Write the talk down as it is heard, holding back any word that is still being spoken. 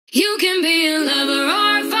You can be a lover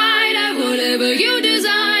or a fighter, whatever you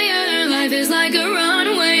desire. Life is like a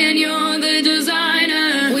runway and you're the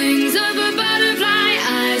designer. Wings of a butterfly,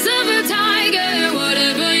 eyes of a tiger.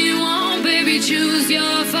 Whatever you want, baby, choose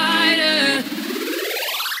your fighter.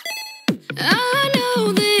 I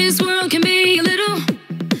know this world can be a little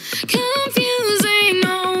confusing,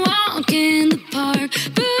 no walk in the park,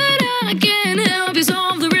 but I can help you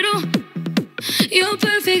solve the riddle. You're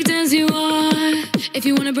perfect as you are. If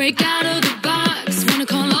you wanna break out of the box, wanna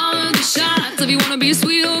call all of the shots, if you wanna be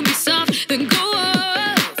sweet or